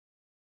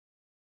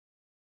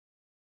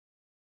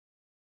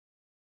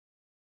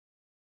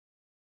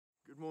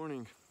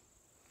Morning.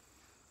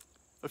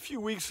 A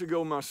few weeks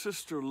ago, my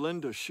sister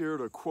Linda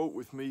shared a quote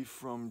with me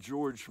from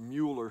George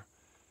Mueller,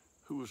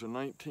 who was a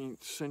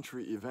 19th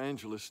century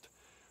evangelist,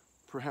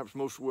 perhaps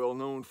most well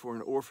known for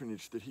an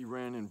orphanage that he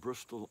ran in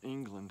Bristol,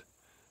 England.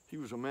 He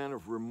was a man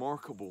of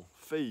remarkable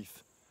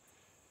faith.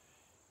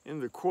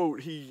 In the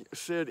quote, he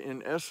said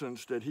in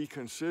essence that he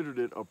considered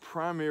it a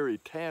primary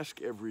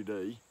task every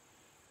day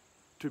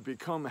to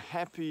become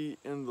happy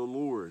in the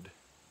Lord.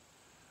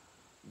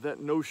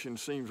 That notion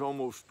seems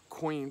almost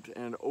quaint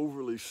and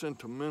overly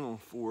sentimental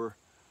for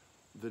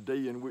the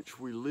day in which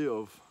we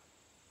live,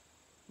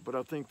 but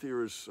I think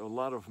there is a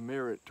lot of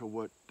merit to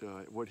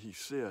what he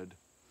said.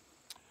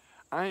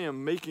 I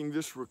am making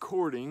this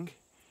recording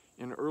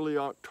in early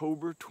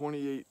October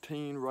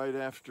 2018, right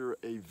after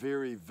a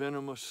very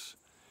venomous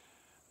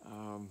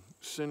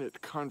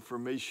Senate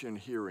confirmation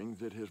hearing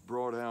that has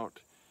brought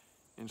out,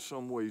 in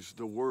some ways,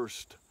 the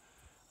worst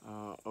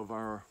of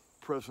our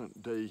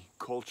present-day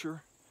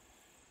culture.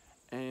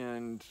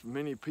 And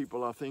many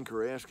people, I think,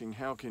 are asking,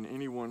 how can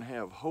anyone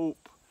have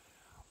hope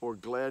or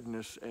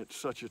gladness at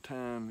such a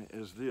time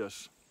as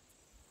this?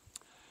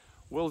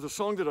 Well, the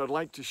song that I'd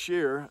like to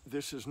share,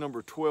 this is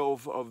number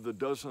 12 of the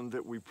dozen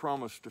that we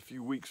promised a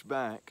few weeks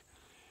back,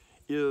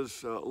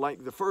 is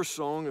like the first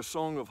song, a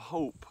song of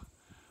hope.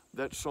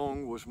 That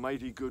song was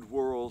Mighty Good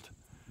World.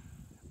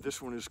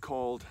 This one is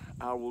called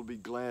I Will Be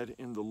Glad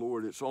in the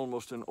Lord. It's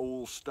almost an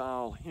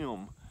old-style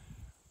hymn,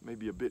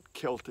 maybe a bit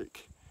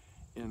Celtic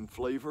in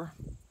flavor,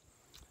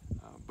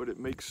 but it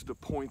makes the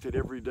point that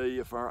every day,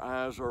 if our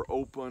eyes are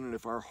open and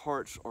if our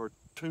hearts are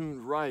tuned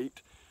right,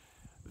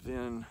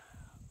 then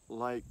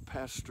like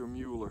Pastor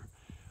Mueller,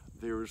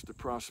 there is the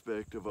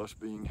prospect of us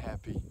being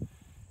happy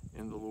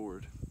in the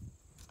Lord.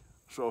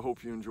 So I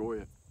hope you enjoy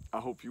it. I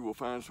hope you will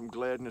find some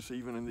gladness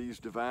even in these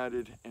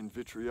divided and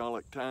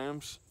vitriolic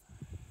times.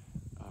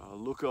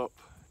 Look up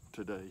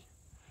today.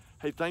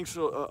 Hey, thanks a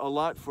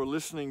lot for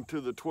listening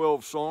to the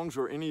 12 songs,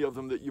 or any of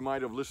them that you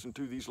might have listened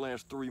to these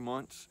last 3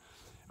 months.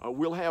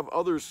 We'll have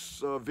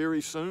others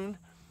very soon,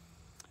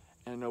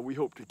 and we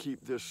hope to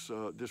keep this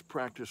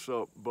practice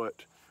up,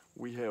 but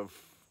we have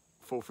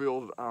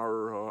fulfilled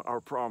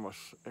our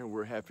promise, and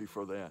we're happy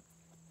for that.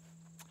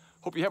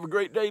 Hope you have a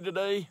great day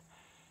today,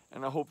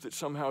 and I hope that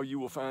somehow you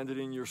will find it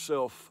in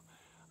yourself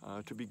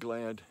to be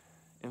glad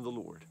in the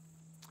Lord.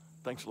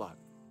 Thanks a lot.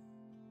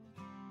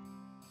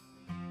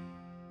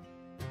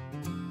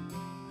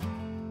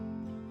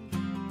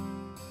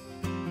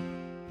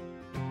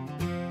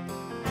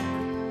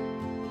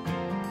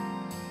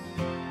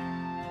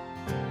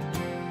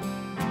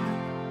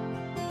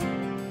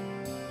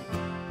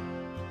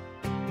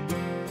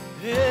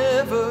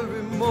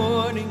 Every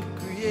morning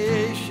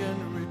creation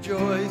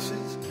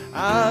rejoices,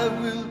 I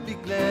will be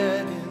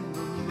glad in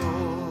the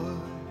Lord.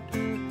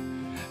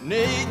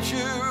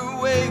 Nature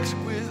awakes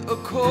with a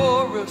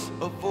chorus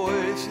of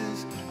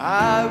voices,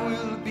 I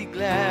will be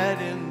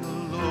glad in the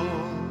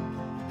Lord.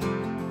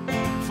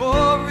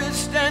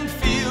 Forest and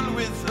field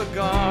with a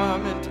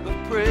garment of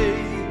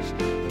praise,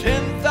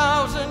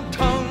 10,000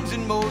 tongues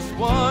in most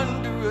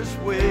wondrous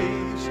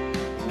ways,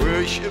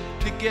 worship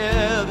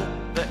together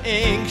the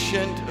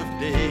Ancient of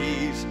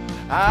Days,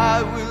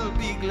 I will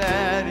be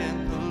glad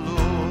in the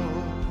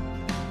Lord.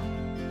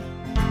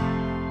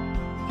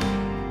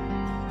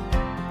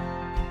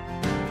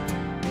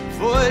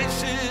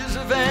 Voices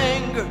of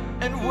anger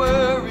and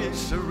worry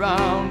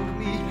surround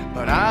me,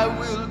 but I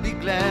will be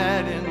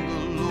glad in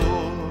the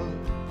Lord.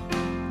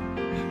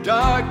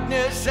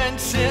 Darkness and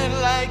sin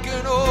like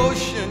an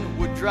ocean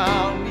would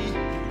drown me,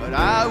 but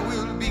I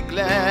will be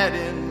glad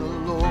in the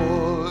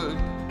Lord.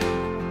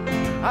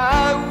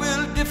 I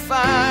will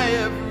defy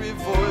every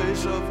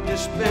voice of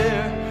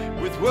despair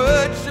with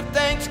words of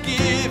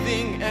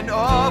thanksgiving and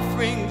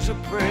offerings of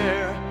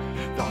prayer.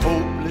 The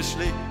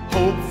hopelessly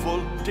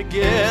hopeful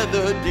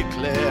together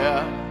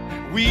declare,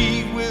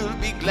 we will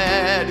be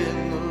glad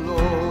in the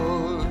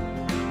Lord.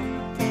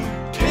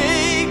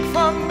 Take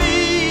from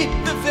me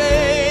the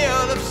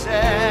veil of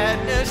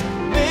sadness,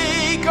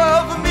 make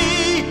of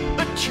me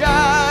a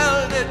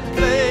child at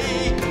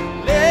play.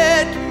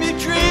 Let me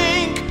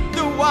drink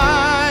the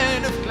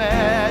wine of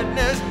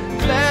gladness,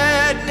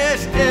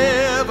 gladness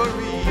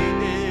every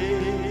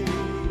day.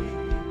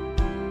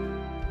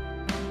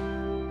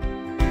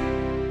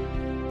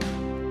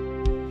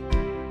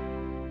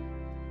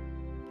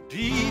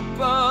 Deep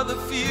are the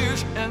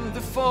fears and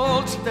the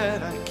faults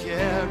that I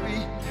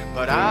carry,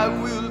 but I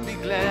will be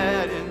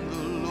glad in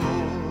the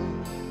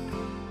Lord.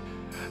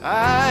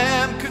 I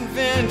am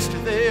convinced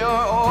they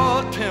are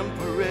all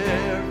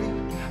temporary,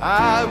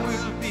 I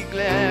will be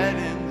glad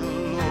in the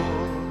Lord.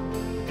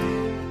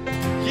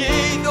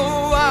 Yea,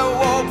 though I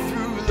walk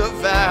through the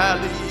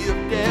valley of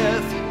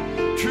death,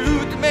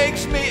 truth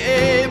makes me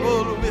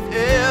able with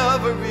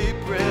every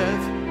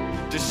breath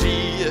to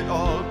see it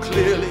all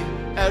clearly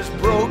as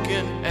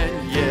broken,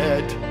 and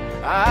yet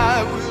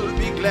I will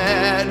be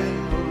glad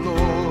in the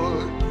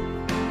Lord.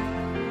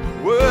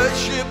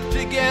 Worship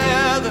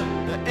together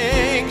the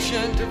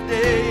Ancient of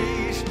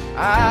Days,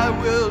 I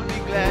will be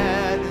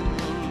glad in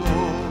the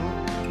Lord.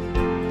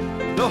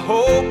 the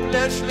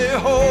hopelessly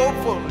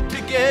hopeful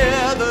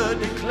together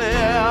declare